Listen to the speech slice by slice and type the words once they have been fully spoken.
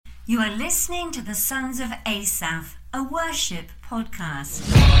You are listening to the Sons of Asaph, a worship podcast.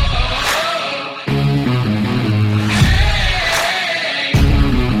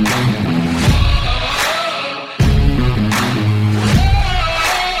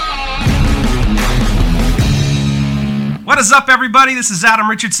 What is up, everybody? This is Adam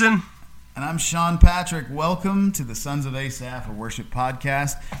Richardson. And I'm Sean Patrick. Welcome to the Sons of Asaph, a worship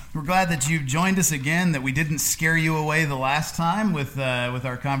podcast. We're glad that you've joined us again, that we didn't scare you away the last time with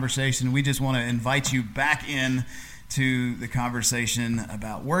our conversation. We just want to invite you back in to the conversation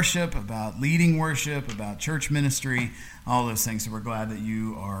about worship, about leading worship, about church ministry, all those things. So we're glad that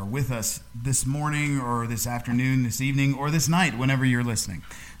you are with us this morning or this afternoon, this evening, or this night, whenever you're listening.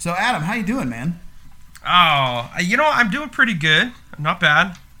 So Adam, how you doing, man? Oh, I'm doing pretty good. Not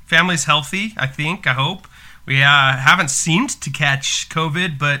bad. Family's healthy, I think, I hope. We haven't seemed to catch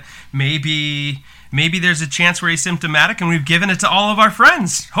COVID, but maybe there's a chance we're asymptomatic, and we've given it to all of our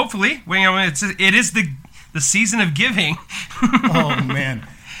friends. Hopefully. It is the season of giving. Oh, man.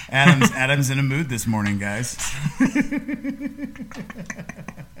 Adam's in a mood this morning, guys.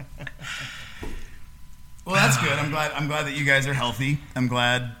 Well, that's good. I'm glad that you guys are healthy. I'm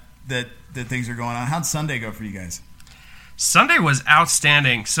glad that things are going on. How'd Sunday go for you guys? Sunday was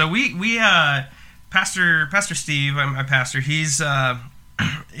outstanding. So we Pastor Steve, my pastor, he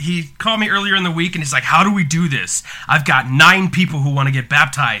called me earlier in the week and he's like, "How do we do this? I've got 9 people who want to get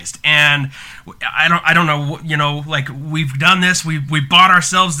baptized, and I don't know, like we've done this. We bought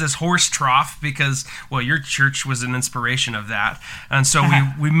ourselves this horse trough because, well, your church was an inspiration of that, and so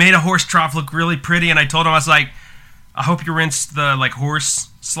we made a horse trough look really pretty. And I told him, I was like, I hope you rinse the horse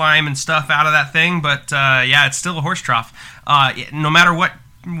slime and stuff out of that thing, but yeah, it's still a horse trough. No matter what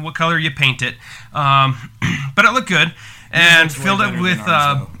color you paint it, but it looked good, and filled it with.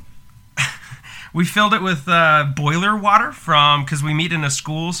 We filled it with boiler water because we meet in a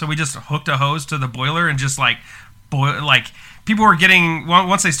school, so we just hooked a hose to the boiler and just people were getting,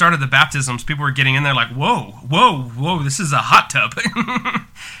 once they started the baptisms, people were getting in there like, whoa, this is a hot tub.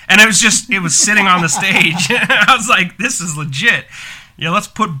 And it was sitting on the stage. I was like, this is legit. Yeah, let's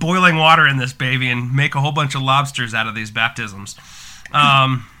put boiling water in this baby and make a whole bunch of lobsters out of these baptisms.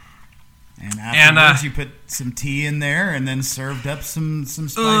 And afterwards, you put some tea in there and then served up some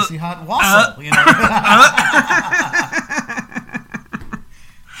spicy hot wassail.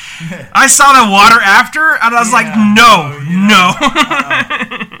 I saw the water after, and I was like, no.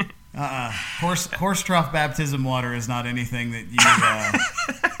 Horse trough baptism water is not anything that you...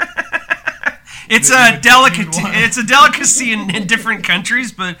 It's a delicacy. It's a delicacy in different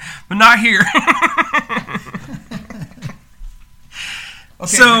countries, but not here.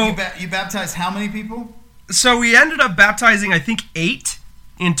 Okay, so you baptized how many people? So we ended up baptizing, I think, 8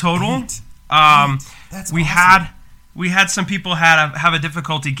 in total. 8. That's awesome. We had some people have a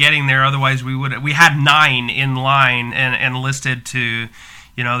difficulty getting there. Otherwise, we had 9 in line and listed to,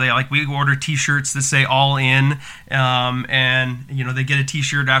 we order T-shirts that say "all in," and they get a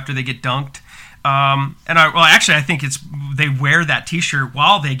T-shirt after they get dunked. I think they wear that T-shirt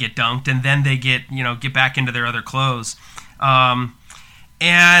while they get dunked, and then they get back into their other clothes.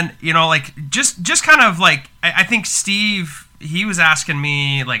 Just kind of like, I think Steve, he was asking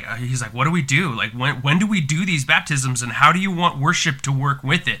me, he's like, what do we do? Like, when do we do these baptisms, and how do you want worship to work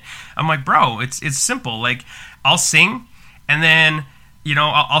with it? I'm like, bro, it's simple. Like, I'll sing, and then,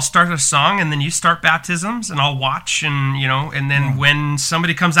 I'll start a song, and then you start baptisms, and I'll watch, and then when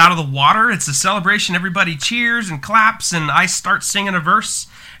somebody comes out of the water, it's a celebration. Everybody cheers and claps, and I start singing a verse,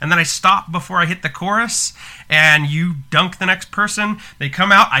 and then I stop before I hit the chorus, and you dunk the next person. They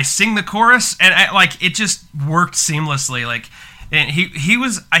come out, I sing the chorus, and it just worked seamlessly. And he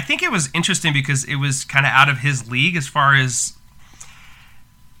was, I think it was interesting because it was kind of out of his league as far as,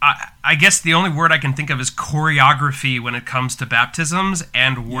 I guess the only word I can think of is choreography when it comes to baptisms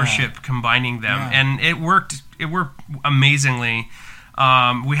and worship, combining them, and it worked amazingly.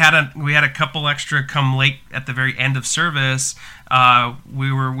 We had a couple extra come late at the very end of service.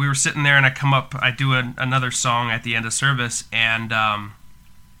 We were sitting there, and I do another song at the end of service, and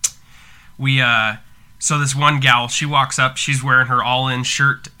so this one gal, she walks up, she's wearing her all-in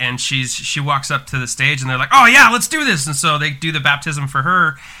shirt, and she walks up to the stage, and they're like, "Oh yeah, let's do this!" And so they do the baptism for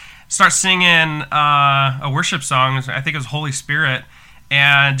her, start singing a worship song. I think it was Holy Spirit,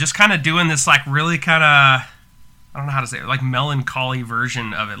 and just kind of doing this really kind of, I don't know how to say it, melancholy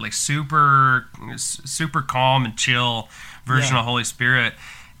version of it, super super calm and chill version of Holy Spirit.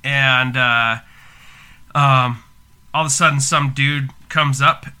 And all of a sudden, some dude comes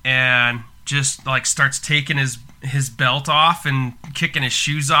up and just starts taking his his belt off and kicking his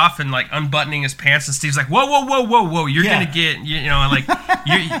shoes off and like unbuttoning his pants, and Steve's like, whoa, you're gonna get, like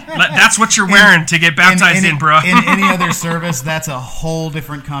that's what you're wearing to get baptized in, bro. In any other service, that's a whole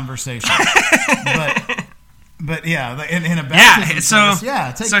different conversation. But yeah, in a baptism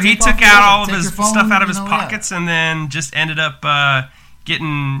service, so he took out all of his stuff out of his pockets and then just ended up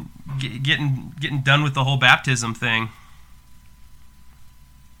getting done with the whole baptism thing.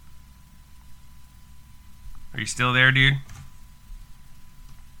 Are you still there, dude?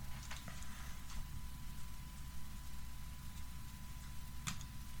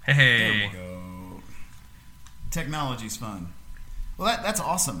 Hey. There we go. Technology's fun. Well, that's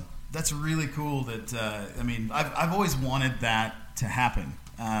awesome. That's really cool. I've always wanted that to happen.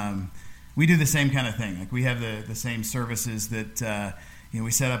 We do the same kind of thing. Like we have the same services that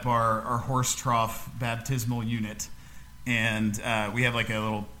we set up our horse trough baptismal unit, and we have like a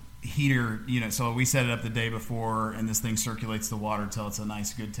little heater unit. So we set it up the day before, and this thing circulates the water till it's a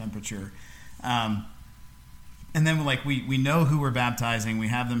nice, good temperature. And then like we know who we're baptizing. We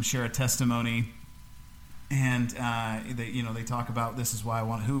have them share a testimony, and they talk about this is why I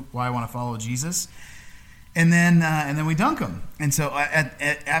want to follow Jesus, and then we dunk them. And so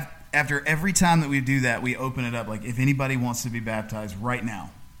after every time that we do that, we open it up. Like if anybody wants to be baptized right now,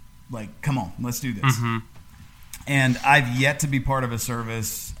 like come on, let's do this. Mm-hmm. And I've yet to be part of a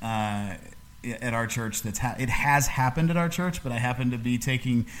service at our church it has happened at our church, but I happened to be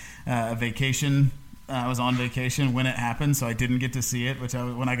taking a vacation. I was on vacation when it happened, so I didn't get to see it.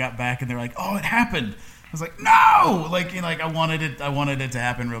 When I got back, and they're like, "Oh, it happened." I was like, "No!" I wanted it to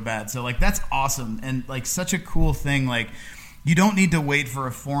happen real bad. So like that's awesome, and like such a cool thing. Like you don't need to wait for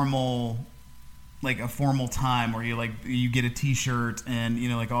a formal time where you get a T-shirt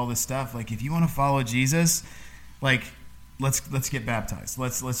and like all this stuff. Like if you want to follow Jesus, like let's get baptized.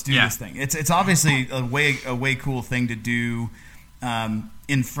 Let's do this thing. It's obviously a way cool thing to do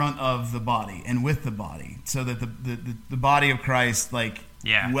in front of the body and with the body, so that the body of Christ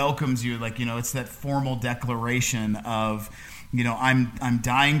welcomes you. It's that formal declaration of I'm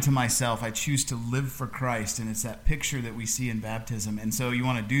dying to myself. I choose to live for Christ, and it's that picture that we see in baptism. And so you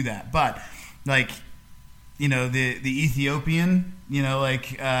want to do that, but the Ethiopian,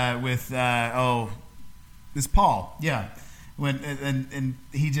 it's Paul, yeah. And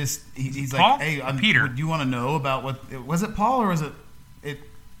he's Paul? like, hey, Peter. Do you want to know about was it Paul or was it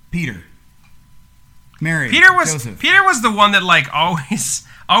Peter? Mary. Joseph. Peter was the one that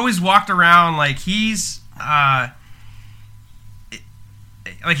always walked around like he's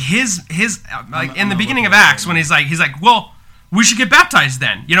his in the beginning of Acts when he's like, well, we should get baptized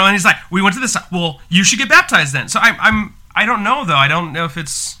then, and he's like, we went to this. Well, you should get baptized then. So I don't know though. I don't know if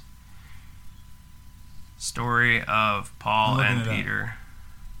it's story of Paul and Peter.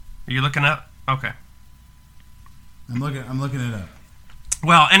 Are you looking up? Okay. I'm looking it up.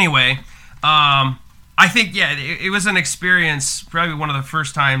 Well, anyway, I think it was an experience. Probably one of the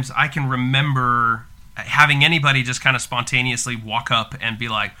first times I can remember having anybody just kind of spontaneously walk up and be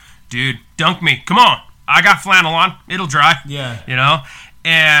like, "Dude, dunk me! Come on! I got flannel on. It'll dry." Yeah.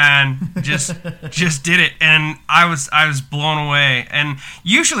 And just did it, and I was blown away. And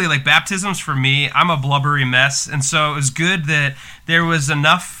usually, like baptisms for me, I'm a blubbery mess, and so it was good that there was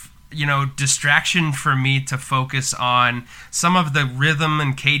enough distraction for me to focus on some of the rhythm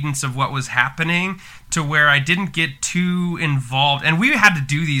and cadence of what was happening, to where I didn't get too involved. And we had to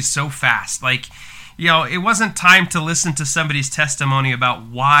do these so fast, it wasn't time to listen to somebody's testimony about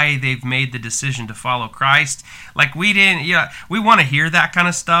why they've made the decision to follow Christ. Like we didn't, we want to hear that kind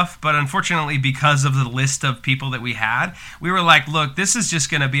of stuff, but unfortunately, because of the list of people that we had, we were like, look, this is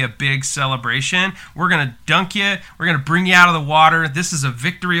just going to be a big celebration. We're going to dunk you. We're going to bring you out of the water. This is a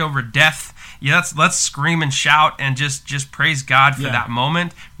victory over death. Let's scream and shout and just praise God for that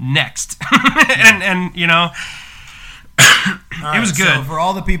moment. Next. and Right, it was good. So for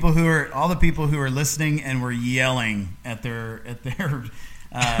all the people who are listening and were yelling at their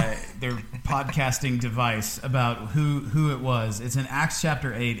podcasting device about who it was, it's in Acts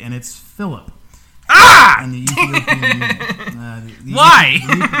chapter 8, and it's Philip. And the Ethiopian unit. Why?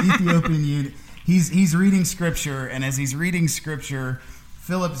 The Ethiopian unit. He's reading scripture, and as he's reading scripture,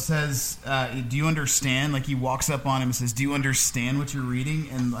 Philip says, "Do you understand?" Like he walks up on him and says, "Do you understand what you're reading?"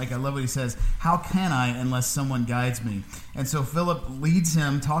 And I love what he says. "How can I unless someone guides me?" And so Philip leads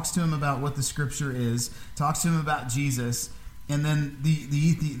him, talks to him about what the scripture is, talks to him about Jesus, and then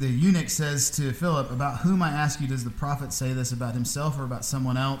the eunuch says to Philip, "About whom, I ask you, does the prophet say this, about himself or about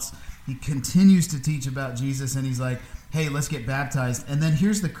someone else?" He continues to teach about Jesus, and he's like, "Hey, let's get baptized." And then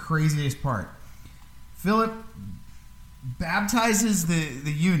here's the craziest part: Philip baptizes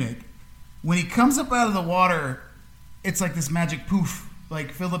the eunuch. When he comes up out of the water, it's like this magic poof,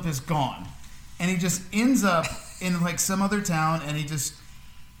 like Philip is gone. And he just ends up in like some other town, and he just,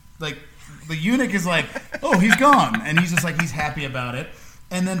 like, the eunuch is like, oh, he's gone. And he's just like, he's happy about it.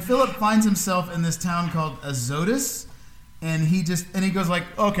 And then Philip finds himself in this town called Azotus, and he goes like,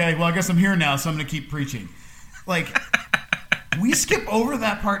 okay, well, I guess I'm here now, so I'm going to keep preaching. Like, we skip over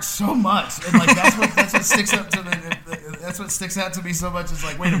that part so much, and like that's what sticks out to that's what sticks out to me so much. Is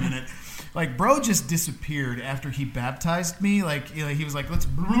like, wait a minute, like, bro just disappeared after he baptized me. Like, you know, he was like, let's,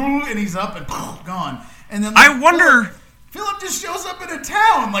 and he's up and gone. And then like, I wonder. Philip just shows up in a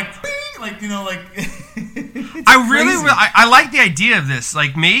town, like, bing, like, you know, like. I like the idea of this.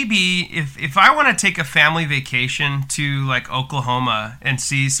 Like, maybe if I want to take a family vacation to like Oklahoma and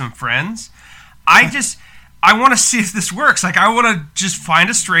see some friends, I want to see if this works. Like, I want to just find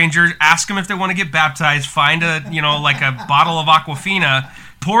a stranger, ask them if they want to get baptized, find a, you know, like a bottle of Aquafina,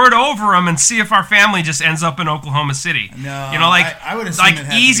 pour it over them, and see if our family just ends up in Oklahoma City. No, you know, like, I would assume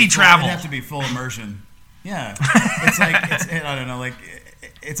like easy travel. It'd have to be full immersion. Yeah, it's like I don't know, like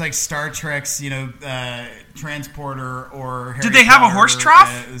it's like Star Trek's, you know, Transporter or Harry Did they have Potter, a horse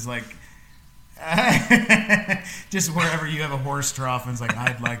trough? It was like. Just wherever you have a horse trough, and it's like,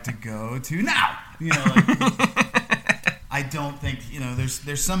 I'd like to go to now. You know, like, I don't think, you know,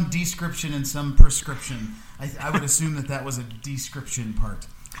 there's some description and some prescription. I would assume that was a description part.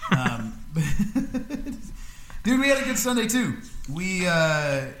 Dude, we had a good Sunday too. We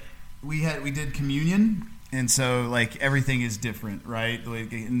did communion, and so like everything is different, right?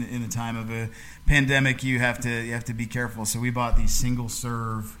 Like in the time of a pandemic, you have to be careful. So we bought these single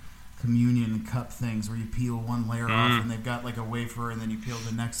serve communion cup things where you peel one layer off, and they've got like a wafer, and then you peel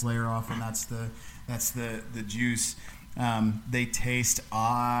the next layer off, and that's the juice. They taste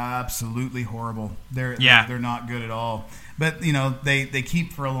absolutely horrible. They're not good at all. But you know, they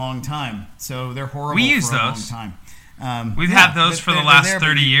keep for a long time, so they're horrible. We use for those. a long time. We've had those for the last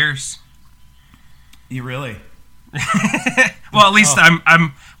 30 years. You really? Well, at least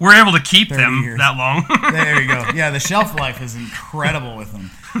we're able to keep them years. that long. There you go. Yeah, the shelf life is incredible with them.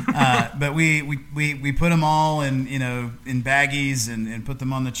 But we put them all in, you know, in baggies and put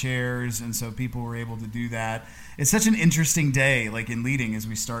them on the chairs, and so people were able to do that. It's such an interesting day, like in leading, as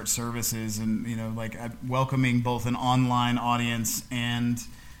we start services, and you know, like welcoming both an online audience and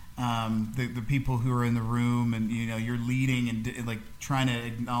the people who are in the room, and you know, you're leading and like trying to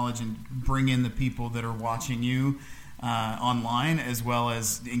acknowledge and bring in the people that are watching you online, as well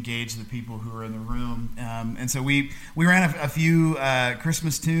as engage the people who are in the room. And so we ran a few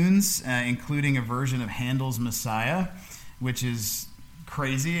Christmas tunes, including a version of Handel's Messiah, which is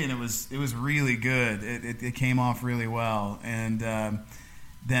crazy, and it was really good. It came off really well. And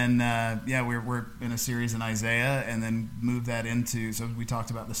then we're in a series in Isaiah, and then moved that into, so we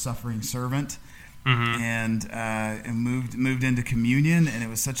talked about the suffering servant. Mm-hmm. And moved into communion, and it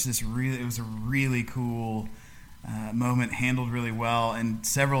was a really cool moment, handled really well. And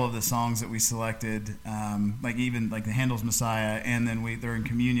several of the songs that we selected, like even like the Handel's Messiah, and then during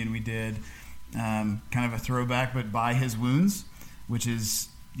communion we did kind of a throwback, but by his wounds, which is,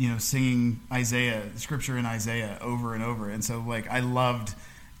 you know, singing Isaiah, scripture in Isaiah over and over. And so like I loved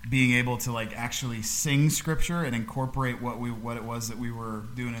being able to like actually sing scripture and incorporate what it was that we were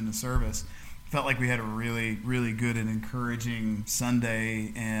doing in the service. Felt like we had a really, really good and encouraging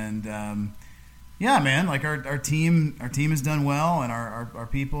Sunday, and yeah, man, like our team has done well, and our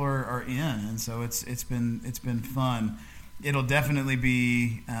people are in, and so it's been fun. It'll definitely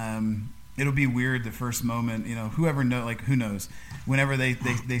be it'll be weird the first moment, you know. Who knows? Whenever they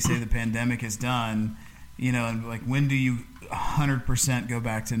say the pandemic is done, you know, and like when do you 100% go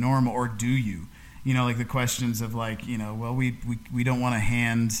back to normal, or do you? You know, like the questions of like, you know, well, we don't want to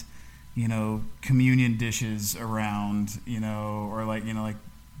hand, you know, communion dishes around, you know, or like, you know, like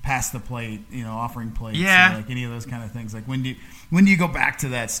pass the plate, you know, offering plates, yeah, or like any of those kind of things. Like when do you go back to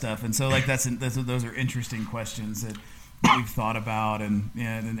that stuff? And so like those are interesting questions that we've thought about,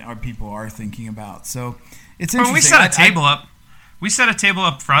 and our people are thinking about. So it's interesting. Well, we set a table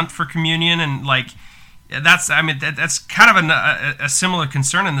up front for communion, and like that's kind of a similar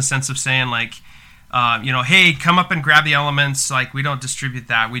concern in the sense of saying like, you know, hey, come up and grab the elements. Like, we don't distribute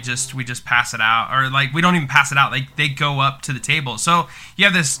that. We just pass it out, or like we don't even pass it out. Like, they go up to the table. So you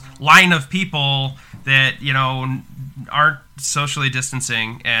have this line of people that, you know, aren't socially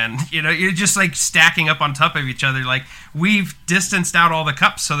distancing, and you know, you're just like stacking up on top of each other. Like, we've distanced out all the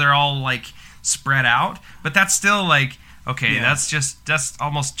cups, so they're all like spread out. But that's still like, okay, yeah, that's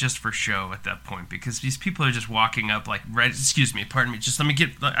almost just for show at that point, because these people are just walking up like, right, excuse me, pardon me,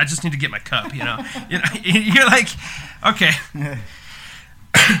 I just need to get my cup, you know. You're like, okay.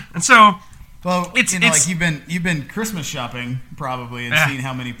 And so Well, it's like you've been Christmas shopping probably and seen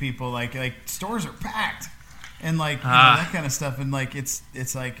how many people like stores are packed and like that kind of stuff, and like it's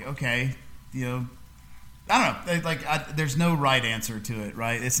like, okay, I don't know, there's no right answer to it,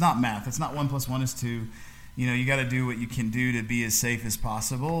 right? It's not math. It's not 1 + 1 is 2. You got to do what you can do to be as safe as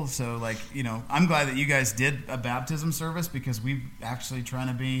possible. So like, I'm glad that you guys did a baptism service, because we've actually trying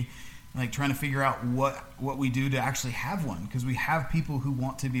to figure out what we do to actually have one, because we have people who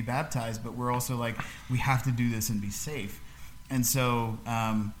want to be baptized, but we're also like, we have to do this and be safe. And so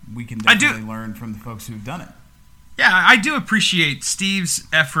we can definitely learn from the folks who've done it. Yeah, I do appreciate Steve's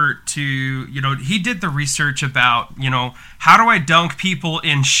effort to, he did the research about, how do I dunk people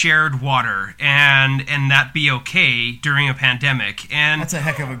in shared water and that be okay during a pandemic? And that's a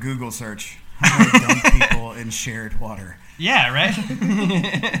heck of a Google search. How do I dunk people in shared water? Yeah, right.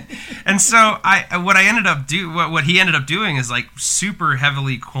 And so what he ended up doing is like super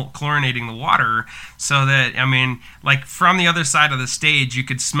heavily chlorinating the water, so that like from the other side of the stage you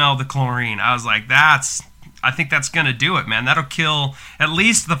could smell the chlorine. I was like, I think that's going to do it, man. That'll kill at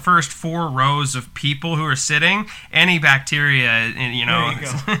least the first 4 rows of people who are sitting. Any bacteria, There you go.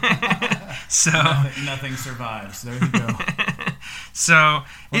 So nothing survives. There you go. So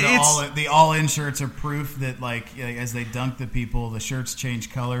the all-in shirts are proof that like as they dunk the people, the shirts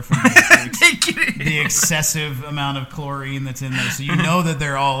change color from the excessive amount of chlorine that's in there. So you know that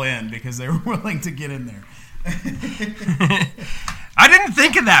they're all in because they were willing to get in there. I didn't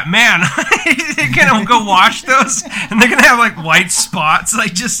think of that, man. They're gonna go wash those, and they're gonna have like white spots,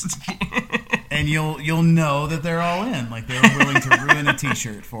 like just. And you'll know that they're all in, like they were willing to ruin a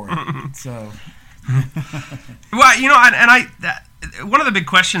T-shirt for it. So. Well, one of the big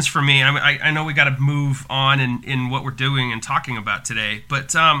questions for me, and I know we got to move on in what we're doing and talking about today,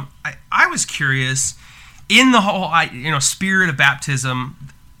 but I was curious in the whole spirit of baptism.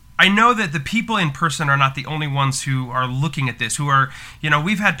 I know that the people in person are not the only ones who are looking at this, who are,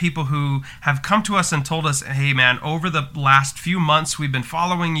 we've had people who have come to us and told us, hey man, over the last few months we've been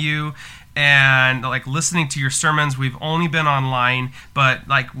following you and like listening to your sermons. We've only been online, but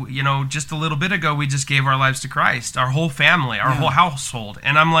like, just a little bit ago, we just gave our lives to Christ, our whole family, our whole household.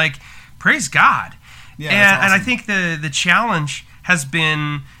 And I'm like, praise God. Yeah, awesome. And I think the challenge has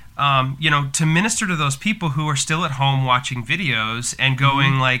been, to minister to those people who are still at home watching videos and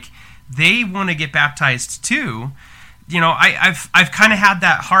going like, they want to get baptized too. I've kind of had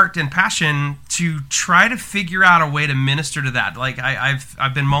that heart and passion to try to figure out a way to minister to that. Like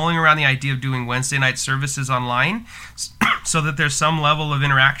I've been mulling around the idea of doing Wednesday night services online, so that there's some level of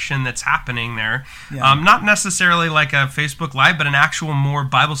interaction that's happening there. Yeah. Not necessarily like a Facebook Live, but an actual more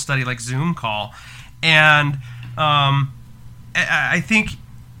Bible study like Zoom call. And I think.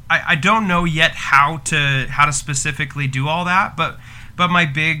 I don't know yet how to specifically do all that, but my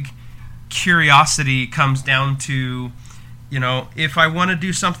big curiosity comes down to, if I want to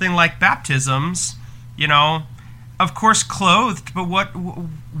do something like baptisms, of course clothed, but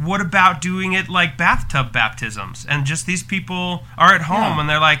what about doing it like bathtub baptisms? And just these people are at home and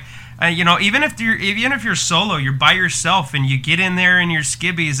they're like, even if you're solo, you're by yourself, and you get in there in your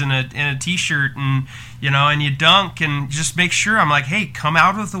skibbies and a t-shirt, and and you dunk, and just make sure. I'm like, hey, come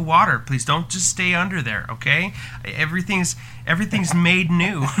out of the water, please. Don't just stay under there, okay? Everything's made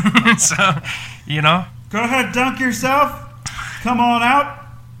new. So, go ahead, dunk yourself. Come on out.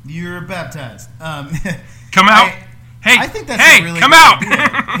 You're baptized. Come out. Hey, I think that's a really come good out. Idea.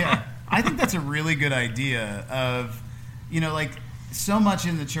 Yeah, I think that's a really good idea. Of like. So much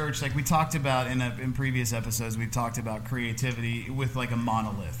in the church, like we talked about in previous episodes, we've talked about creativity with like a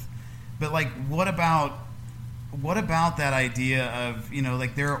monolith. But like, what about that idea of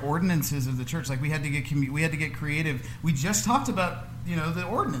like there are ordinances of the church? Like we had to get creative. We just talked about the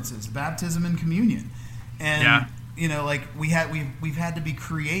ordinances, baptism and communion, and like we've had to be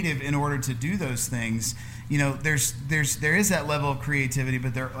creative in order to do those things. There is that level of creativity,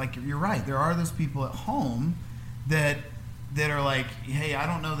 but you're right. There are those people at home that are like, hey, I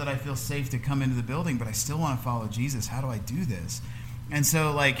don't know that I feel safe to come into the building, but I still want to follow Jesus. How do I do this? And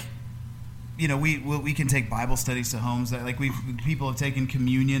so, like, we can take Bible studies to homes. That people have taken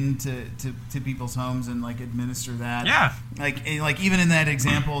communion to people's homes and like administer that. Yeah. Like even in that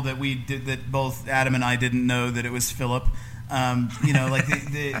example that we did, that both Adam and I didn't know that it was Philip. Like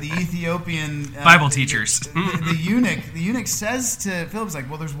the Ethiopian Bible teachers. The eunuch says to Philip, like,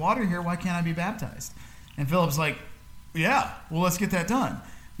 well, there's water here. Why can't I be baptized? And Philip's like, yeah, well, let's get that done.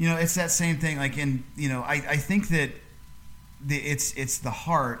 It's that same thing. Like, I think that it's the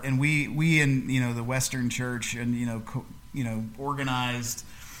heart, and we in the Western church and organized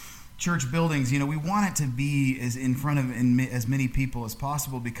church buildings, we want it to be as in front of as many people as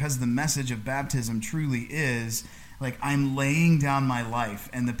possible, because the message of baptism truly is like, I'm laying down my life,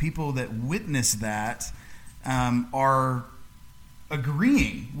 and the people that witness that are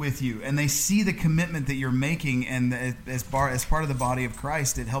agreeing with you, and they see the commitment that you're making, and as part of the body of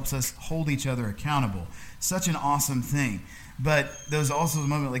Christ, it helps us hold each other accountable. Such an awesome thing. But there's also the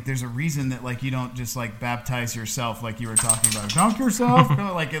moment, like, there's a reason that, like, you don't just, like, baptize yourself, like you were talking about. Dunk yourself.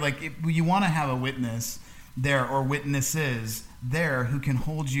 You want to have a witness there, or witnesses there, who can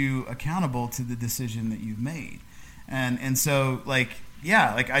hold you accountable to the decision that you've made. And so, like,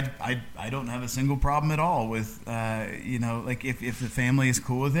 yeah, like, I don't have a single problem at all with, if the family is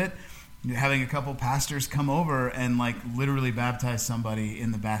cool with it, having a couple pastors come over and, like, literally baptize somebody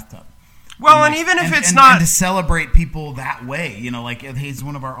in the bathtub. Well, and even if it's not... And to celebrate people that way, like, he's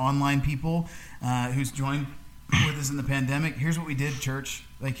one of our online people who's joined with us in the pandemic. Here's what we did, church.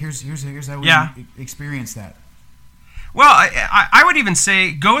 Like, here's how we experienced that. Well, I would even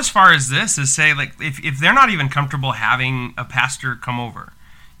say, go as far as this, is say, like, if they're not even comfortable having a pastor come over,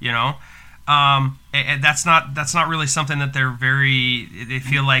 and that's not really something that they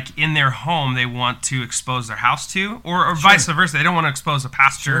feel like in their home they want to expose their house to, or sure. Vice versa. They don't want to expose a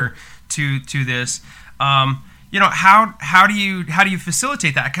pastor to this. How do you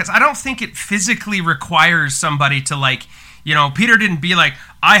facilitate that? Because I don't think it physically requires somebody to, like, Peter didn't be like,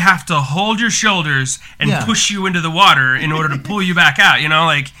 I have to hold your shoulders and push you into the water in order to pull you back out,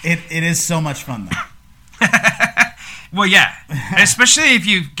 like... It is so much fun, though. Well, yeah. Especially if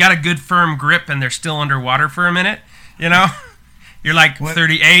you've got a good firm grip and they're still underwater for a minute, You're like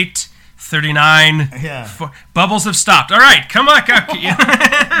 38, 39. Yeah. Bubbles have stopped. All right, come on.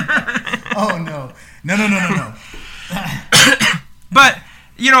 Oh, no. No. But,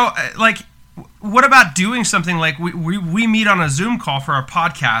 like... What about doing something like we meet on a Zoom call for our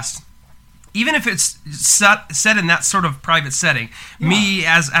podcast, even if it's set in that sort of private setting? Yeah. Me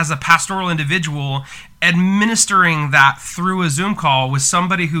as a pastoral individual administering that through a Zoom call with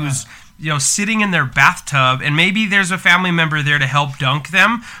somebody who's sitting in their bathtub, and maybe there's a family member there to help dunk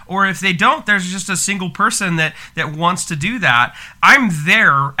them, or if they don't, there's just a single person that wants to do that. I'm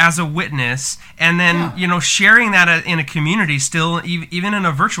there as a witness, and then sharing that in a community, still even in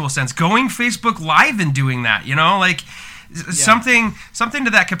a virtual sense, going Facebook Live and doing that, something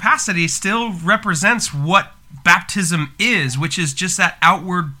to that capacity still represents what baptism is, which is just that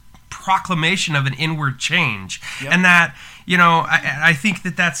outward proclamation of an inward change. Yep. And that I think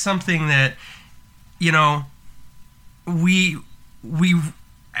that's something that we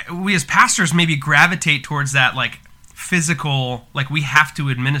as pastors maybe gravitate towards, that, like, physical, like, we have to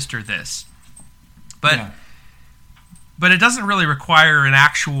administer this, but it doesn't really require an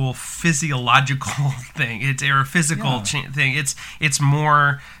actual physiological thing. Or a physical thing. It's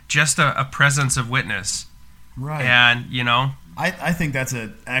more just a presence of witness, right? And I think that's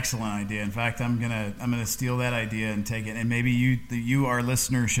an excellent idea. In fact, I'm gonna steal that idea and take it, and maybe you our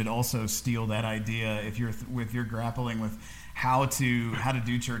listeners should also steal that idea if you're grappling with how to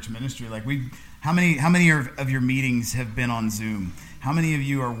do church ministry. Like, how many of your meetings have been on Zoom? How many of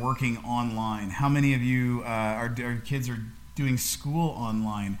you are working online? How many of you our kids are doing school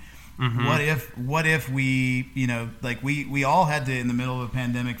online? Mm-hmm. What if we, we all had to, in the middle of a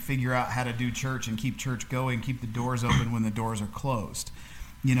pandemic, figure out how to do church and keep church going, keep the doors open when the doors are closed,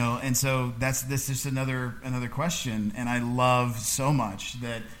 and so this is another question. And I love so much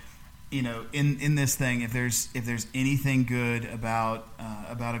that, in this thing, if there's anything good about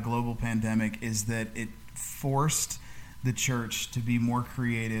a global pandemic, is that it forced the church to be more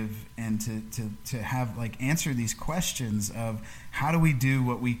creative and to have, like, answer these questions of how do we do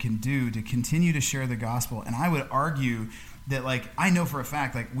what we can do to continue to share the gospel. And I would argue that, like, I know for a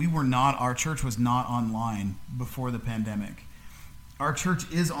fact, like, our church was not online before the pandemic. Our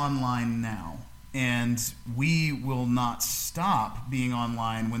church is online now, and we will not stop being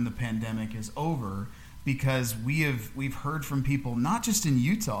online when the pandemic is over, because we've heard from people, not just in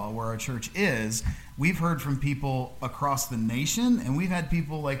Utah where our church is, we've heard from people across the nation, and we've had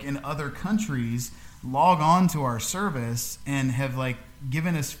people, like, in other countries log on to our service and have, like,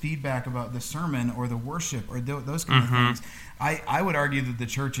 given us feedback about the sermon or the worship or those kind mm-hmm. of things. I would argue that the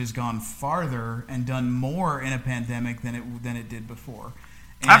church has gone farther and done more in a pandemic than it did before.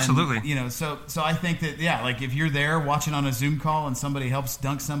 And, absolutely. So I think that, like, if you're there watching on a Zoom call and somebody helps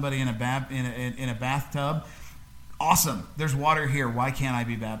dunk somebody in a bathtub, awesome. There's water here. Why can't I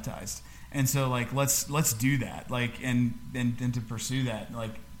be baptized? And so, like, let's do that. Like, and to pursue that.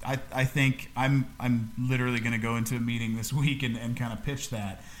 Like, I think I'm literally going to go into a meeting this week and kind of pitch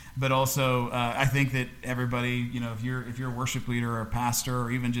that. but also I think that everybody, if you're a worship leader or a pastor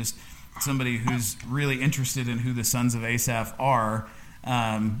or even just somebody who's really interested in who the Sons of Asaph are,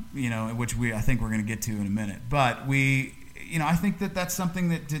 which I think we're going to get to in a minute. But I think that that's something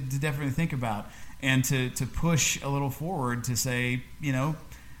that to definitely think about and to push a little forward to say,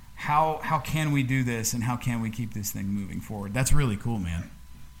 how can we do this and how can we keep this thing moving forward? That's really cool, man.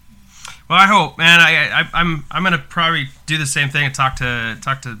 Well, I hope, man. I'm going to probably do the same thing and talk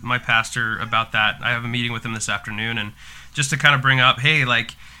to my pastor about that. I have a meeting with him this afternoon, and just to kind of bring up, hey,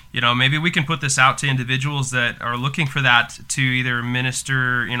 maybe we can put this out to individuals that are looking for that to either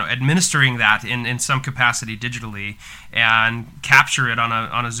minister, administering that in some capacity digitally and capture it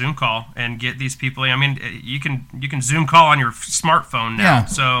on a Zoom call and get these people. I mean, you can Zoom call on your smartphone now. Yeah.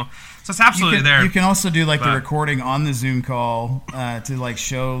 So it's absolutely there. You can also do the recording on the Zoom call to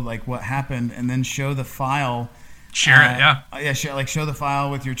show what happened and then show the file. Share it, yeah. Yeah, show the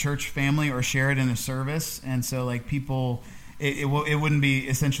file with your church family or share it in a service. And so people... It wouldn't be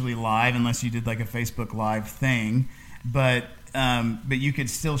essentially live unless you did a Facebook Live thing, but you could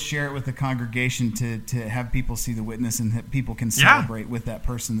still share it with the congregation to have people see the witness and that people can celebrate with that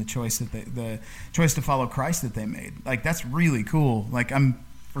person the choice to follow Christ that they made. That's really cool. I'm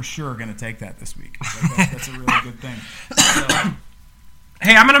for sure going to take that this week. That's a really good thing. So,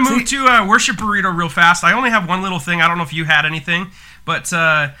 hey, I'm going to move to Worship Burrito real fast. I only have one little thing. I don't know if you had anything, but.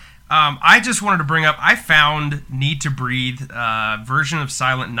 I just wanted to bring up, I found Need to Breathe version of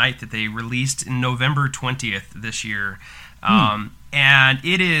Silent Night that they released in November 20th this year. And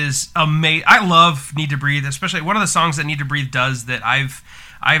it is amazing. I love Need to Breathe, especially one of the songs that Need to Breathe does that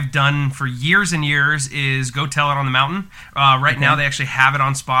I've done for years and years is Go Tell It on the Mountain. Right now they actually have it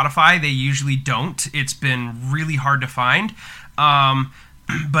on Spotify. They usually don't. It's been really hard to find.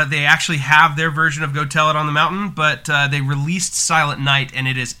 But they actually have their version of Go Tell It on the Mountain, but they released Silent Night, and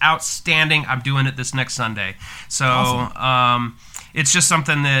it is outstanding. I'm doing it this next Sunday. So awesome. It's just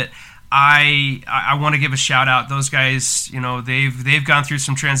something that I want to give a shout out. Those guys, they've gone through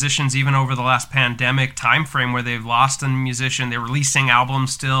some transitions even over the last pandemic time frame where they've lost a musician. They're releasing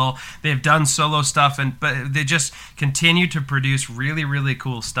albums still. They've done solo stuff, but they just continue to produce really, really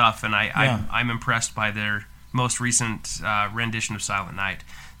cool stuff, and I'm impressed by their most recent rendition of Silent Night.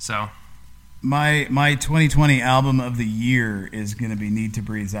 So my 2020 album of the year is going to be Need to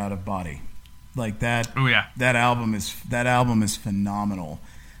Breathe's Out of Body. That. Oh yeah. That album is phenomenal.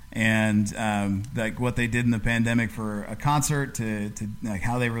 And what they did in the pandemic for a concert to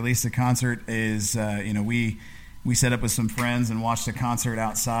how they released the concert is we set up with some friends and watched a concert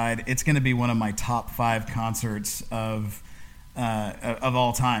outside. It's going to be one of my top 5 concerts of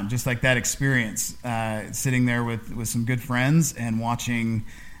all time. Just that experience, sitting there with some good friends and watching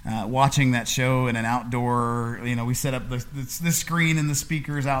that show in an outdoor. We set up the screen and the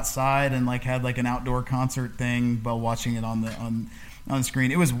speakers outside and had an outdoor concert thing while watching it on the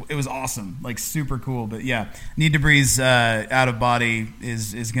screen. It was awesome, super cool. But yeah, Need to Breathe's Out of Body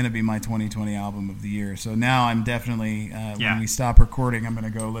is going to be my 2020 album of the year. So now I'm definitely when we stop recording, I'm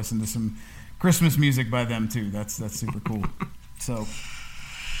going to go listen to some Christmas music by them too. That's super cool. So,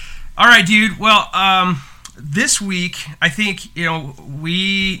 all right, dude. Well, this week I think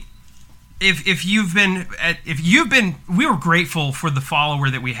we we were grateful for the follower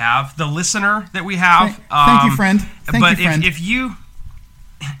that we have, the listener that we have. Thank you, friend.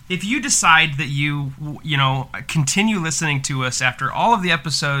 If you decide that you continue listening to us after all of the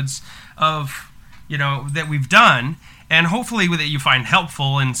episodes of that we've done. And hopefully that you find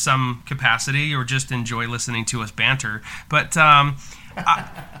helpful in some capacity or just enjoy listening to us banter. But,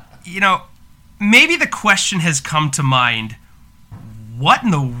 maybe the question has come to mind, what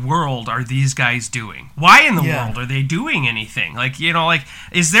in the world are these guys doing? Why in the world are they doing anything?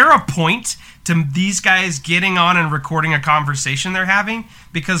 Is there a point to these guys getting on and recording a conversation they're having?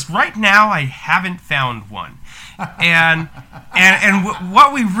 Because right now I haven't found one. And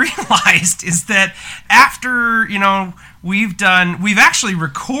what we realized is that after, we've actually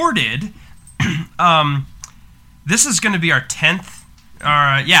recorded, this is going to be our 10th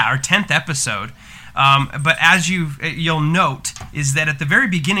episode. But as you'll note is that at the very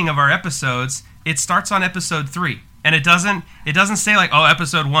beginning of our episodes, it starts on episode 3. And it doesn't say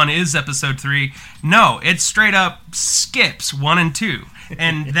episode 1 is episode 3. No, it straight up skips 1 and 2.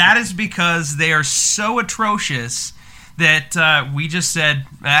 And that is because they are so atrocious that we just said,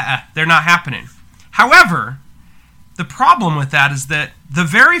 they're not happening. However, the problem with that is that the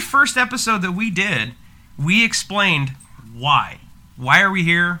very first episode that we did, we explained why. Why are we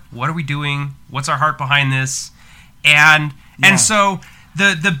here? What are we doing? What's our heart behind this? And so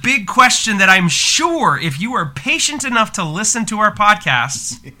the big question that I'm sure if you are patient enough to listen to our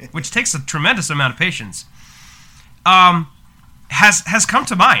podcasts, which takes a tremendous amount of patience, has come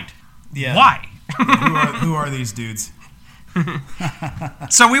to mind. Yeah. Why? Who are these dudes?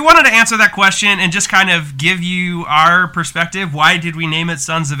 So we wanted to answer that question and just kind of give you our perspective. Why did we name it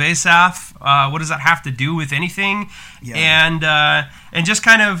Sons of Asaph? What does that have to do with anything? Yeah. And just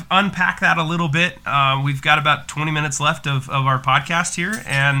kind of unpack that a little bit. We've got about 20 minutes left of our podcast here,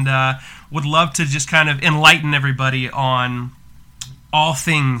 and would love to just kind of enlighten everybody on all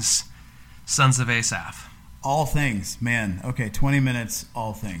things Sons of Asaph. All things, man. Okay, 20 minutes,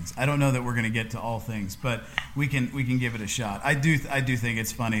 all things. I don't know that we're going to get to all things, but we can give it a shot. I do think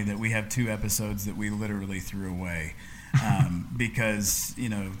it's funny that we have 2 episodes that we literally threw away because,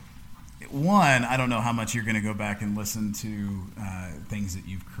 one, I don't know how much you're going to go back and listen to things that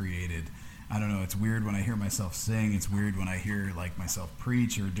you've created. I don't know. It's weird when I hear myself sing. It's weird when I hear like myself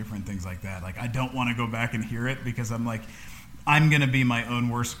preach or different things like that. Like I don't want to go back and hear it because I'm like, I'm going to be my own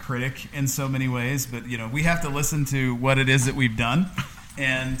worst critic in so many ways, but, we have to listen to what it is that we've done,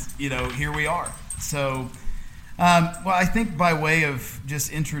 and, here we are. So, I think by way of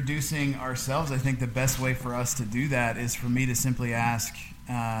just introducing ourselves, I think the best way for us to do that is for me to simply ask,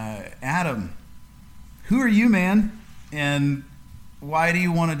 Adam, who are you, man, and why do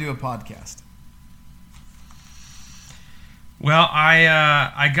you want to do a podcast? Well,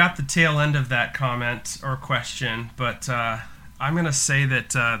 I got the tail end of that comment or question, but I'm going to say that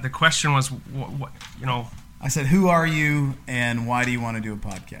the question was, I said, who are you and why do you want to do a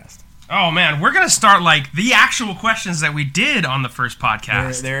podcast? Oh, man, we're going to start like the actual questions that we did on the first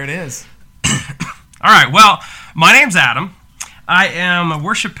podcast. There it is. All right, well, my name's Adam. I am a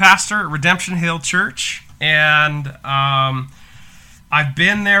worship pastor at Redemption Hill Church, and I've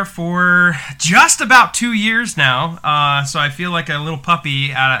been there for just about 2 years now, so I feel like a little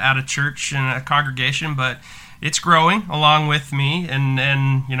puppy at a church and a congregation, but it's growing along with me, and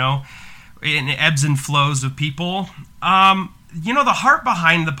in ebbs and flows of people. The heart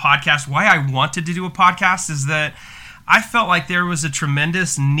behind the podcast, why I wanted to do a podcast, is that I felt like there was a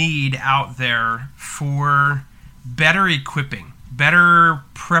tremendous need out there for better equipping, better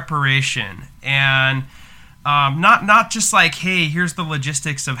preparation, and not just like, hey, here's the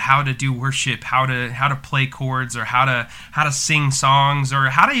logistics of how to do worship, how to play chords, or how to sing songs, or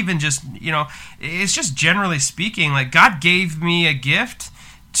how to even just, it's just generally speaking, like God gave me a gift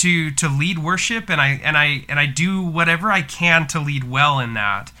to lead worship, and I do whatever I can to lead well in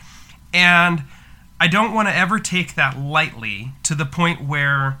that. And I don't want to ever take that lightly to the point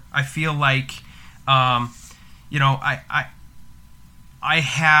where I feel like I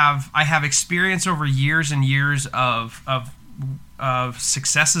have experience over years and years of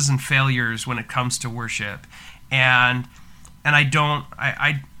successes and failures when it comes to worship, and I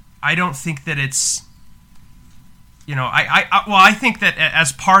don't think that it's I think that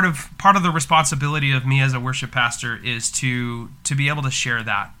as part of the responsibility of me as a worship pastor is to be able to share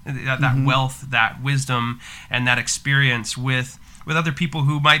that wealth, that wisdom, and that experience with other people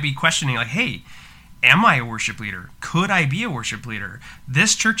who might be questioning, like, hey, am I a worship leader? Could I be a worship leader?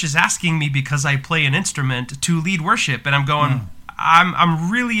 This church is asking me because I play an instrument to lead worship, and I'm going, I'm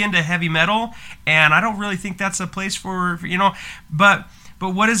really into heavy metal, and I don't really think that's a place for But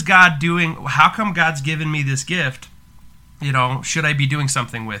what is God doing? How come God's given me this gift? Should I be doing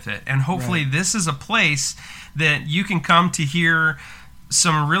something with it? And hopefully this is a place that you can come to hear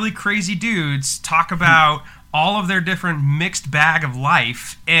some really crazy dudes talk about all of their different mixed bag of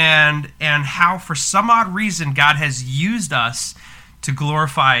life, and how for some odd reason God has used us to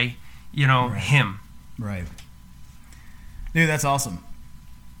glorify, Him. Right. Dude, that's awesome.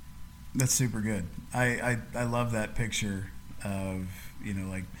 That's super good. I love that picture of,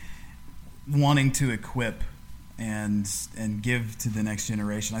 like wanting to equip and give to the next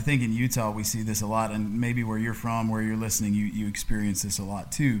generation. I think in Utah we see this a lot, and maybe where you're from, where you're listening, you experience this a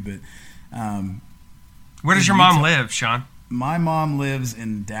lot too, but where does your mom live, Sean? My mom lives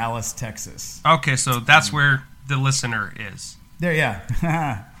in Dallas, Texas. Okay, so that's where the listener is. There, yeah.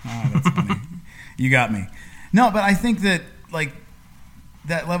 Oh, that's funny. You got me. No, but I think that, like,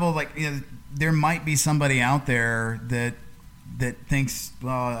 that level, like, there might be somebody out there that thinks,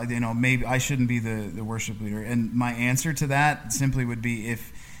 well, maybe I shouldn't be the worship leader. And my answer to that simply would be,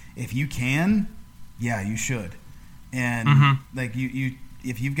 if you can, yeah, you should. And like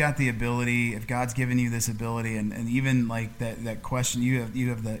if you've got the ability, if God's given you this ability, and even like that question, you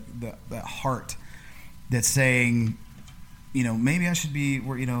have that heart that's saying, maybe I should be,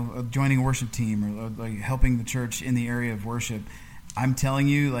 joining a worship team, or like helping the church in the area of worship. I'm telling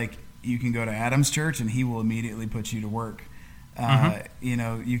you, like, you can go to Adam's church and he will immediately put you to work.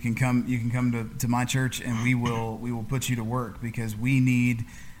 You can come to my church, and we will put you to work, because we need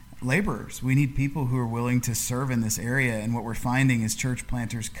laborers. We need people who are willing to serve in this area. And what we're finding is church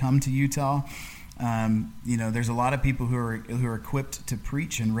planters come to Utah. There's a lot of people who are equipped to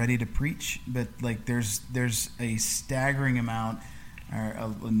preach and ready to preach, but like there's a staggering amount,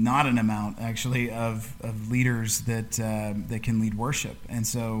 or not an amount actually, of leaders that can lead worship. And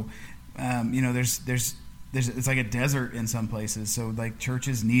so there's it's like a desert in some places. So like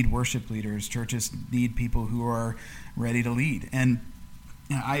churches need worship leaders. Churches need people who are ready to lead. And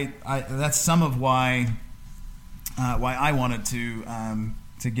I that's some of why I wanted to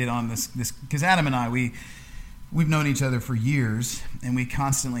get on this, because Adam and I, we've known each other for years, and we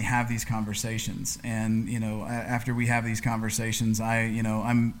constantly have these conversations. And after we have these conversations,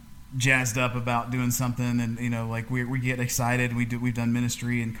 I'm jazzed up about doing something, and we get excited. We've done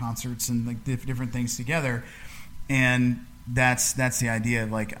ministry and concerts and like different things together, and that's the idea.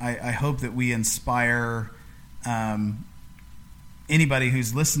 Like I hope that we inspire anybody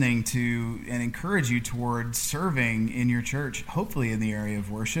who's listening to, and encourage you toward serving in your church, hopefully in the area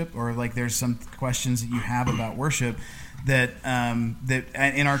of worship, or like there's some questions that you have about worship that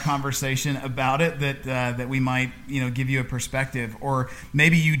in our conversation about it that we might give you a perspective, or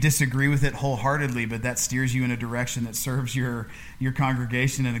maybe you disagree with it wholeheartedly, but that steers you in a direction that serves your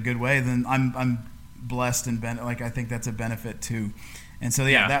congregation in a good way. Then I'm blessed, and I think that's a benefit too. And so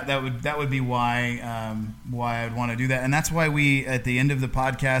that would be why I would want to do that. And that's why we, at the end of the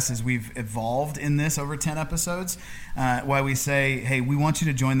podcast, as we've evolved in this over 10 episodes, why we say, hey, we want you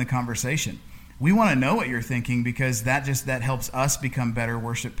to join the conversation. We want to know what you're thinking, because that helps us become better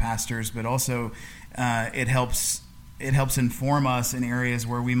worship pastors, but also it helps inform us in areas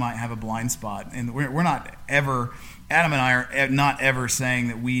where we might have a blind spot. And we're not ever, Adam and I are not ever saying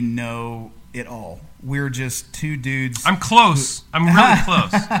that we know it all. We're just two dudes. I'm close. I'm really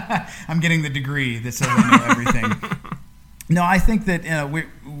close. I'm getting the degree that says I know everything. No, I think that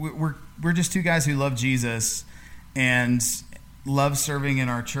we're just two guys who love Jesus and love serving in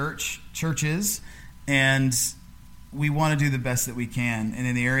our churches, and we want to do the best that we can. And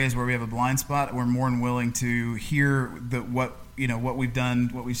in the areas where we have a blind spot, we're more than willing to hear what we've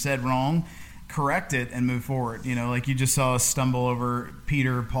done, what we've said wrong, correct it, and move forward. Like you just saw us stumble over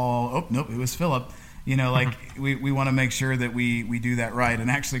Peter, Paul. Oh, nope, it was Philip. We want to make sure that we do that right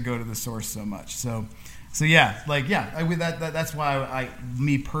and actually go to the source so much. So that's why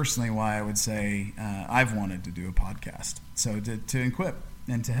me personally, why I would say I've wanted to do a podcast. So to equip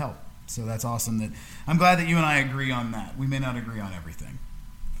and to help. So that's awesome. I'm glad that you and I agree on that. We may not agree on everything.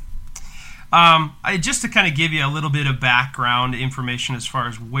 Just to kind of give you a little bit of background information as far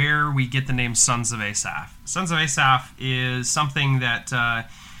as where we get the name Sons of Asaph. Sons of Asaph is something that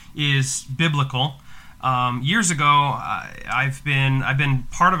is biblical. Years ago, I've been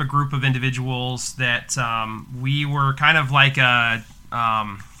part of a group of individuals that we were kind of like a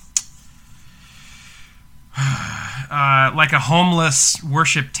homeless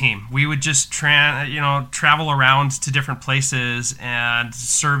worship team. We would just travel around to different places and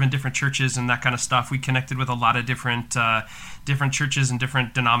serve in different churches and that kind of stuff. We connected with a lot of different churches and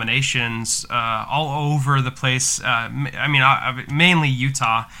different denominations all over the place. Mainly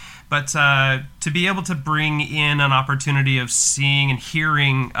Utah. But to be able to bring in an opportunity of seeing and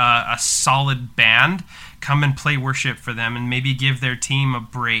hearing a solid band come and play worship for them, and maybe give their team a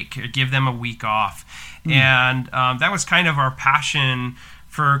break or give them a week off. And that was kind of our passion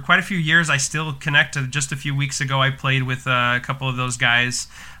for quite a few years. I still connect. Just a few weeks ago, I played with a couple of those guys.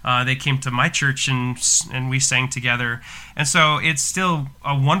 They came to my church and we sang together. And so it's still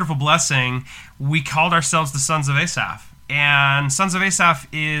a wonderful blessing. We called ourselves the Sons of Asaph. And Sons of Asaph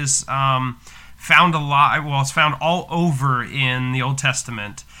is found a lot. Well, it's found all over in the Old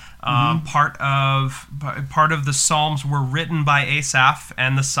Testament. Part of the Psalms were written by Asaph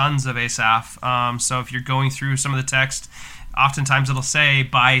and the sons of Asaph. So if you're going through some of the text, oftentimes it'll say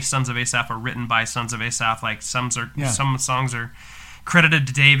by sons of Asaph or written by sons of Asaph. Like some songs are credited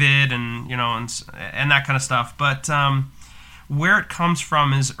to David, and and that kind of stuff. But where it comes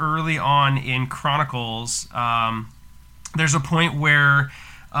from is early on in Chronicles. There's a point where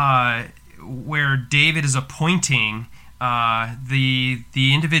David is appointing the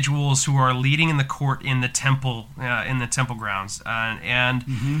individuals who are leading in the court in the temple grounds,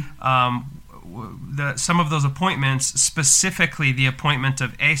 some of those appointments, specifically the appointment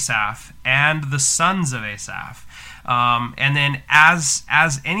of Asaph and the sons of Asaph. And then as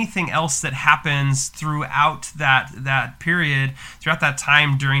anything else that happens throughout that period, throughout that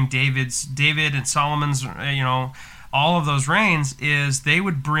time during David and Solomon's all of those reigns is they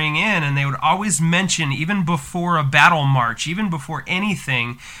would bring in, and they would always mention, even before a battle march, even before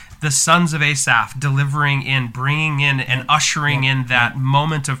anything, the sons of Asaph delivering in, bringing in, and ushering in that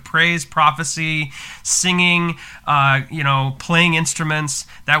moment of praise, prophecy, singing, playing instruments.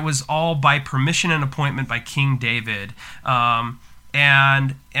 That was all by permission and appointment by King David.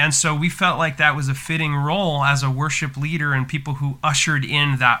 And so we felt like that was a fitting role as a worship leader and people who ushered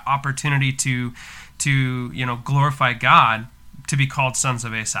in that opportunity to glorify God, to be called sons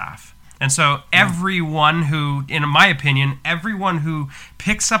of Asaph. And so everyone who, in my opinion, everyone who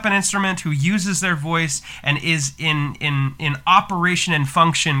picks up an instrument, who uses their voice, and is in operation and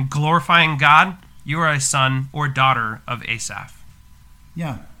function glorifying God, you are a son or daughter of Asaph.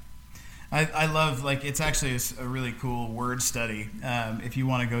 Yeah. I love, it's actually a really cool word study. If you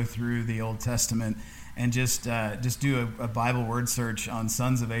want to go through the Old Testament and just do a Bible word search on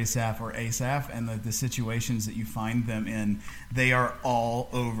sons of Asaph or Asaph and the situations that you find them in, they are all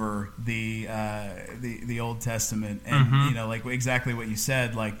over the Old Testament. And, exactly what you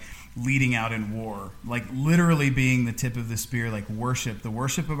said, leading out in war, literally being the tip of the spear, worship. The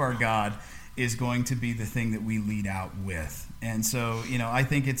worship of our God is going to be the thing that we lead out with. And so, I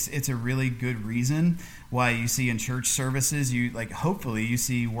think it's a really good reason why you see in church services, hopefully you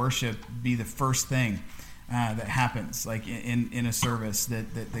see worship be the first thing that happens, in a service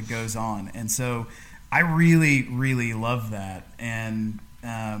that goes on. And so I really, really love that. And,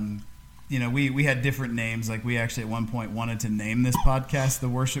 we had different names. We actually at one point wanted to name this podcast The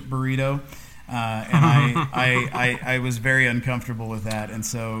Worship Burrito. And I was very uncomfortable with that, and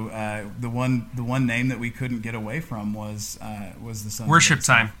so the one name that we couldn't get away from was the Sons Worship of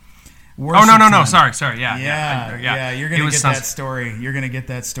Time. Worship no, time. sorry, yeah. You're gonna get that story. You're gonna get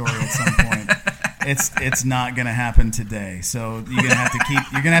that story at some point. It's not gonna happen today, so you're gonna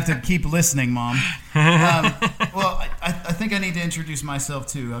have to keep listening, Mom. Well, I think I need to introduce myself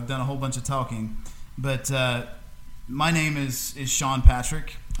too. I've done a whole bunch of talking, but my name is Sean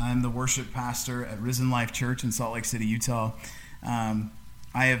Patrick. I'm the worship pastor at Risen Life Church in Salt Lake City, Utah.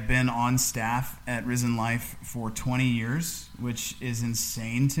 I have been on staff at Risen Life for 20 years, which is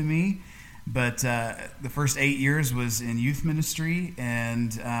insane to me. But the first 8 years was in youth ministry,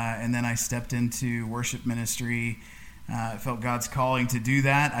 and then I stepped into worship ministry. I felt God's calling to do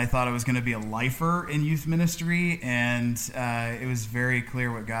that. I thought I was going to be a lifer in youth ministry, and it was very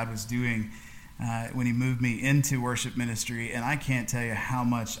clear what God was doing when he moved me into worship ministry, and I can't tell you how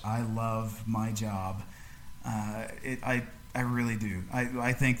much I love my job. I really do.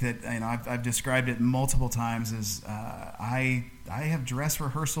 I think that I've described it multiple times as I have dress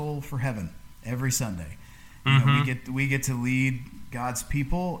rehearsal for heaven every Sunday. We get to lead God's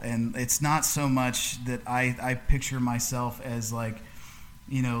people, and it's not so much that I picture myself as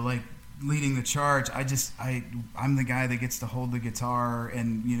leading the charge. I'm the guy that gets to hold the guitar,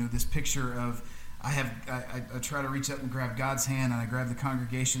 and this picture of I try to reach up and grab God's hand, and I grab the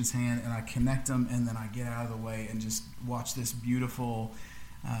congregation's hand, and I connect them, and then I get out of the way and just watch this beautiful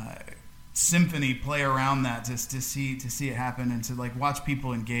symphony play around that, just to see it happen, and to watch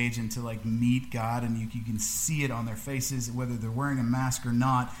people engage and to meet God, and you can see it on their faces, whether they're wearing a mask or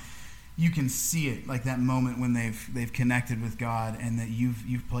not. You can see it, that moment when they've connected with God, and that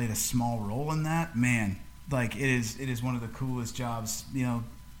you've played a small role in that. Man, it is one of the coolest jobs.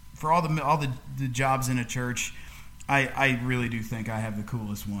 For all the jobs in a church, I really do think I have the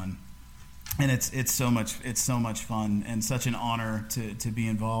coolest one, and it's so much fun and such an honor to be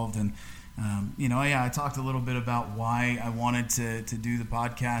involved. And I talked a little bit about why I wanted to do the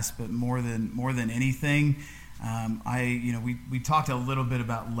podcast, but more than anything, we talked a little bit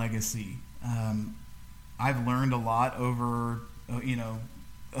about legacy. I've learned a lot over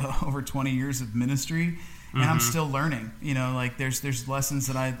 20 years of ministry. And I'm still learning, there's lessons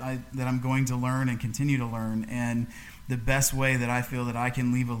that I'm going to learn and continue to learn. And the best way that I feel that I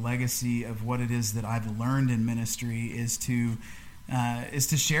can leave a legacy of what it is that I've learned in ministry is to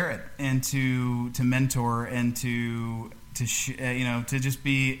share it, and to mentor, and to just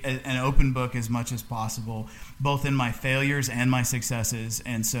be an open book as much as possible, both in my failures and my successes.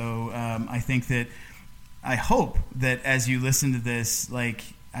 And so I hope that as you listen to this, I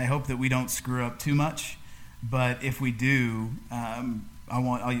hope that we don't screw up too much. But if we do, I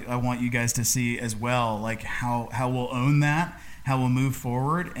want you guys to see as well, how we'll own that, how we'll move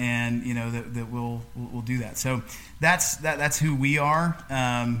forward, and that we'll do that. So that's who we are.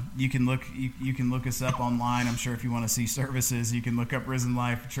 You can look us up online. I'm sure if you want to see services, you can look up Risen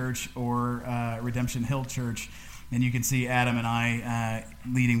Life Church or Redemption Hill Church, and you can see Adam and I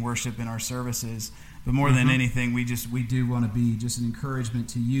leading worship in our services. But more than anything, we do want to be just an encouragement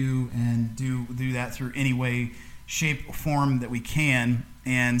to you, and do that through any way, shape or form that we can.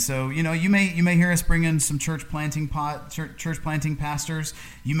 And so, you know, you may hear us bring in some church planting pastors.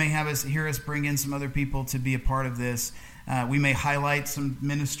 You may hear us bring in some other people to be a part of this. We may highlight some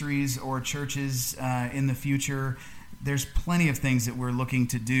ministries or churches in the future. There's plenty of things that we're looking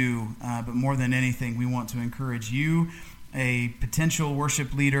to do, but more than anything, we want to encourage you, a potential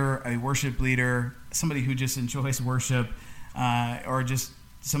worship leader, somebody who just enjoys worship, or just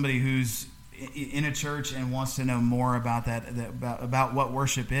somebody who's in a church and wants to know more about about what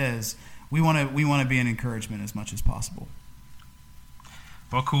worship is. We want to be an encouragement as much as possible.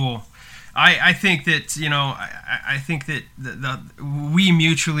 Well, cool. I think that, you know, I think that we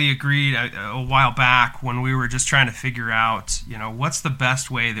mutually agreed a while back when we were just trying to figure out, you know, what's the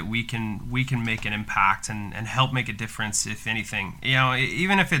best way that we can make an impact and help make a difference, if anything. You know,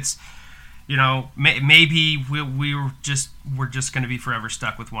 even if it's, you know, maybe we're just going to be forever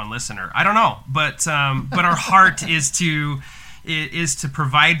stuck with one listener. I don't know, but our heart is to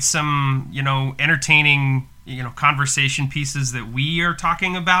provide some, you know, entertaining, you know, conversation pieces that we are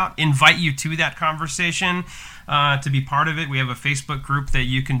talking about, invite you to that conversation, to be part of it. We have a Facebook group that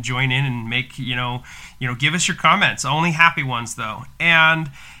you can join in and make, you know, give us your comments, only happy ones though. And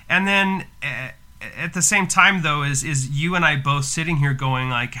then at the same time though, is you and I both sitting here going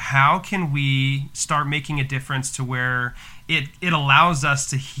like, how can we start making a difference to where it allows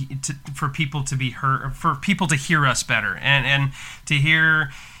us for people to be heard, for people to hear us better, and to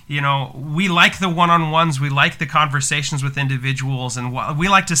hear, you know, we like the one-on-ones, we like the conversations with individuals, and we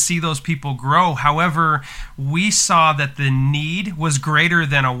like to see those people grow. However, we saw that the need was greater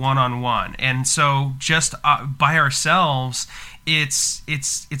than a one-on-one, and so just by ourselves,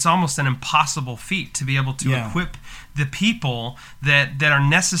 it's almost an impossible feat to be able to equip the people that are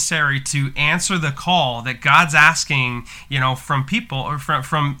necessary to answer the call that God's asking, you know, from people or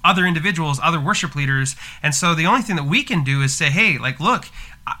from other individuals, other worship leaders. And so the only thing that we can do is say, hey, like, look,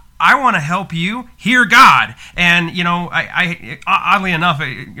 I want to help you hear God. And, you know, I oddly enough,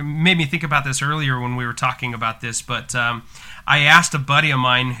 it made me think about this earlier when we were talking about this, but I asked a buddy of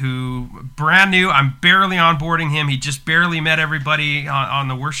mine who, brand new, I'm barely onboarding him. He just barely met everybody on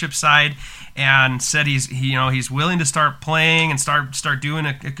the worship side, and said he's willing to start playing and start doing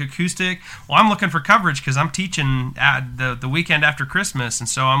a acoustic. Well, I'm looking for coverage because I'm teaching at the weekend after Christmas, and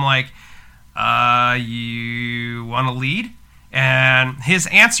so I'm like, you want to lead? And his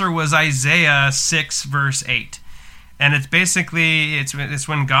answer was Isaiah 6 verse 8. And it's basically, it's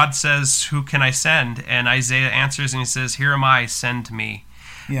when God says, who can I send? And Isaiah answers and he says, here am I, send me.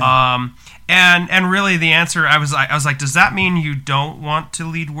 Yeah. And really the answer, I was like, does that mean you don't want to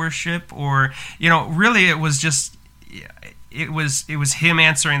lead worship? Or, you know, really it was just, it was him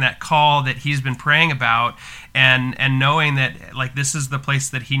answering that call that he's been praying about, and knowing that, like, this is the place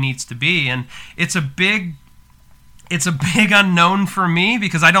that he needs to be. And it's a big unknown for me,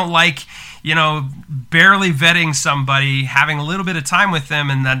 because I don't like, you know, barely vetting somebody, having a little bit of time with them,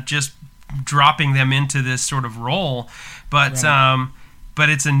 and then just dropping them into this sort of role. But right. But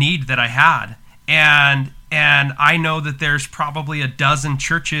it's a need that I had, and I know that there's probably a dozen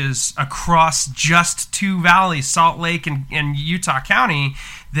churches across just two valleys, Salt Lake and Utah County,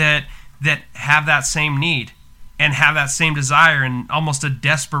 that have that same need and have that same desire and almost a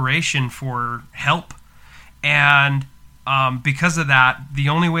desperation for help. And because of that, the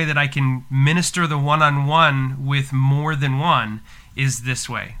only way that I can minister the one-on-one with more than one is this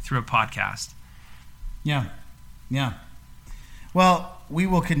way, through a podcast. Yeah. Well, we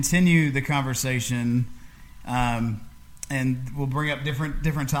will continue the conversation, and we'll bring up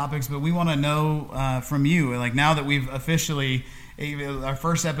different topics, but we want to know from you, like, now that we've officially, our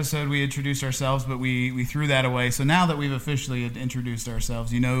first episode we introduced ourselves, but we threw that away. So now that we've officially introduced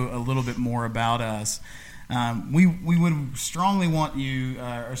ourselves, you know a little bit more about us. We would strongly want you,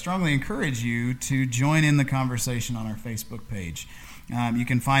 or strongly encourage you, to join in the conversation on our Facebook page. You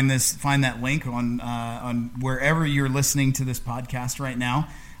can find that link on wherever you're listening to this podcast right now.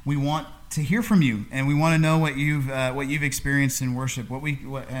 We want to hear from you, and we want to know what you've experienced in worship. What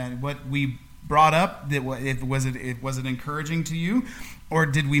we brought up, was it encouraging to you, or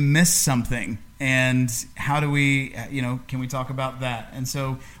did we miss something? And how do we, can we talk about that? And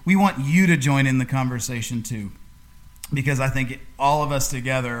so we want you to join in the conversation too, because I think all of us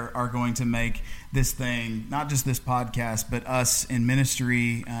together are going to make this thing, not just this podcast, but us in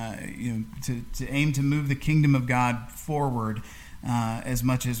ministry, to aim to move the kingdom of God forward as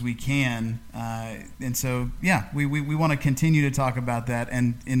much as we can. And so, we want to continue to talk about that,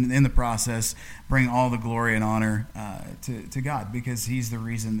 and in the process, bring all the glory and honor to God, because He's the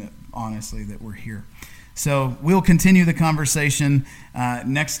reason that, honestly, that we're here. So we'll continue the conversation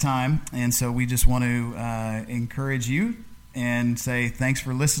next time. And so we just want to encourage you and say thanks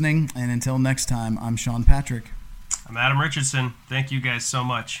for listening. And until next time, I'm Sean Patrick. I'm Adam Richardson. Thank you guys so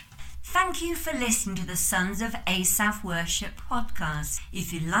much. Thank you for listening to the Sons of Asaph Worship podcast.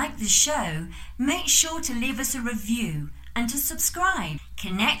 If you like the show, make sure to leave us a review and to subscribe.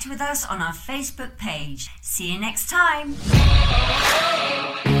 Connect with us on our Facebook page. See you next time.